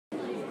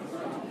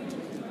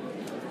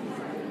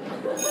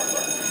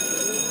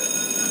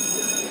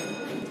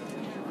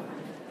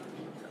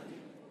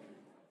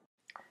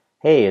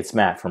Hey, it's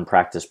Matt from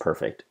Practice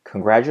Perfect.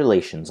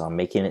 Congratulations on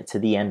making it to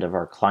the end of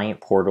our Client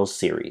Portal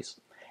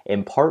series.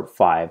 In Part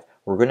 5,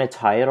 we're going to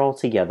tie it all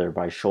together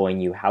by showing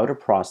you how to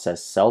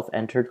process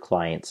self-entered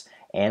clients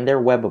and their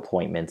web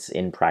appointments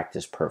in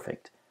Practice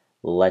Perfect.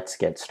 Let's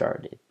get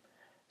started.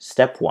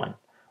 Step 1.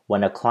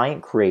 When a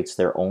client creates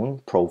their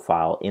own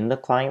profile in the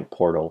Client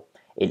Portal,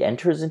 it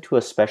enters into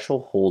a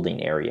special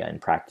holding area in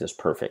Practice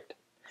Perfect.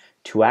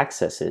 To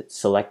access it,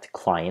 select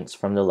Clients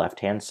from the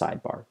left-hand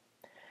sidebar.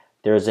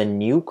 There is a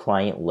new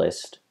client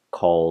list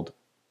called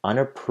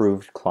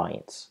Unapproved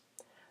Clients.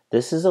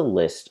 This is a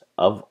list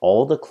of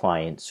all the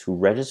clients who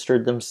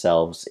registered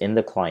themselves in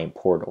the client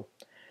portal.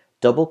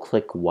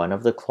 Double-click one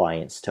of the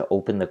clients to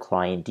open the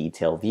client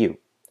detail view.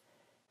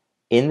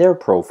 In their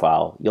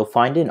profile, you'll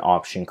find an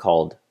option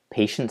called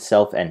Patient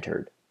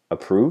Self-Entered,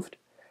 Approved.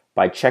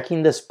 By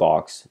checking this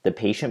box, the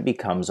patient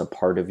becomes a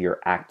part of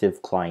your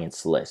active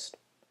clients list.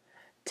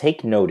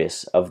 Take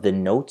notice of the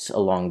notes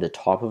along the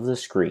top of the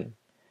screen.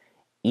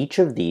 Each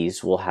of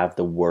these will have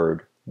the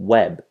word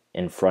web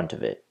in front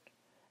of it.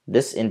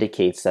 This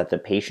indicates that the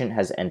patient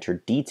has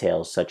entered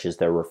details such as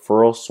their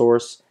referral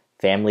source,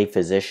 family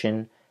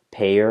physician,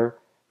 payer,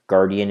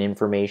 guardian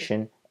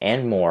information,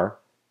 and more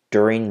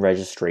during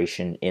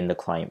registration in the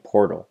client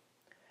portal.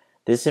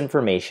 This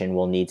information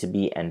will need to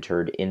be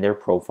entered in their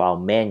profile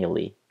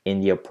manually in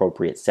the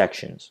appropriate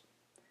sections.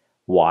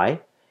 Why?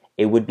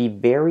 It would be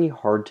very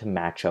hard to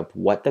match up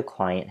what the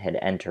client had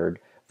entered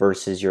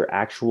versus your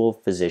actual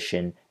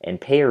physician and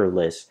payer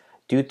list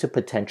due to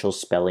potential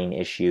spelling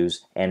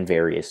issues and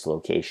various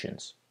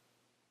locations.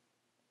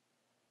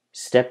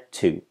 Step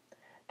 2.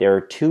 There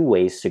are 2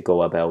 ways to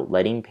go about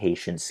letting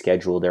patients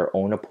schedule their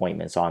own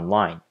appointments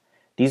online.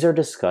 These are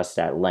discussed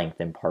at length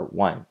in Part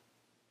 1.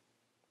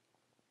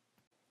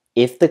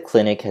 If the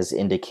clinic has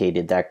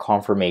indicated that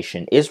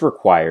confirmation is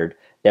required,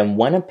 then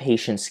when a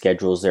patient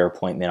schedules their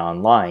appointment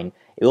online,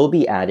 it will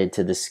be added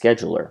to the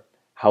scheduler.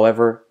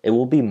 However, it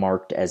will be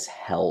marked as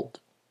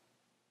held.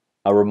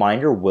 A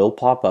reminder will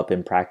pop up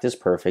in Practice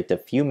Perfect a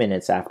few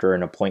minutes after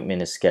an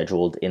appointment is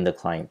scheduled in the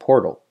client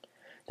portal.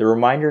 The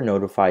reminder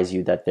notifies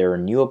you that there are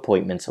new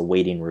appointments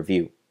awaiting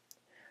review.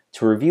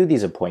 To review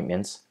these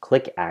appointments,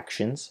 click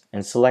Actions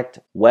and select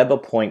Web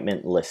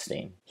Appointment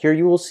Listing. Here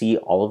you will see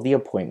all of the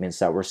appointments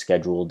that were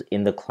scheduled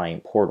in the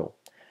client portal.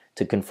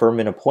 To confirm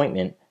an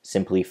appointment,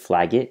 simply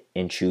flag it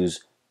and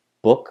choose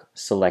Book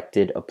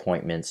Selected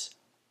Appointments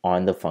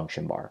on the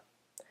function bar.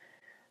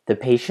 The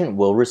patient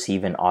will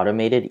receive an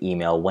automated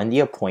email when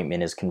the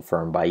appointment is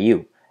confirmed by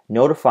you,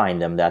 notifying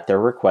them that their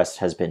request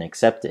has been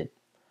accepted.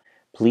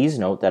 Please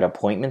note that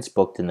appointments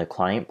booked in the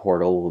client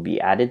portal will be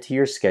added to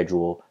your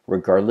schedule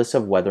regardless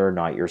of whether or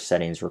not your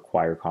settings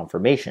require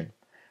confirmation.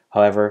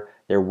 However,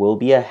 there will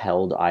be a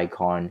held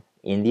icon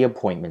in the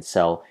appointment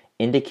cell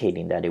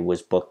indicating that it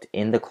was booked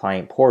in the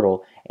client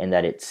portal and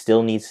that it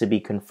still needs to be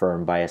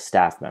confirmed by a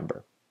staff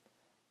member.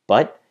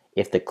 But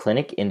if the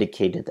clinic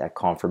indicated that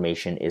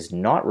confirmation is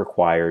not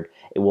required,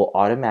 it will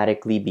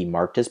automatically be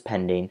marked as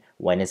pending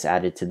when it's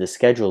added to the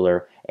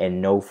scheduler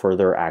and no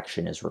further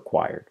action is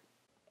required.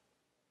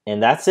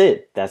 And that's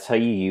it. That's how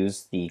you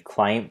use the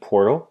client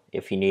portal.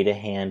 If you need a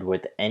hand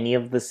with any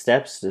of the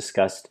steps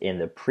discussed in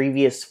the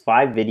previous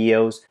 5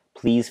 videos,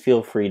 please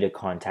feel free to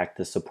contact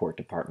the support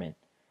department.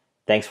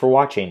 Thanks for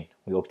watching.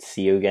 We hope to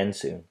see you again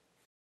soon.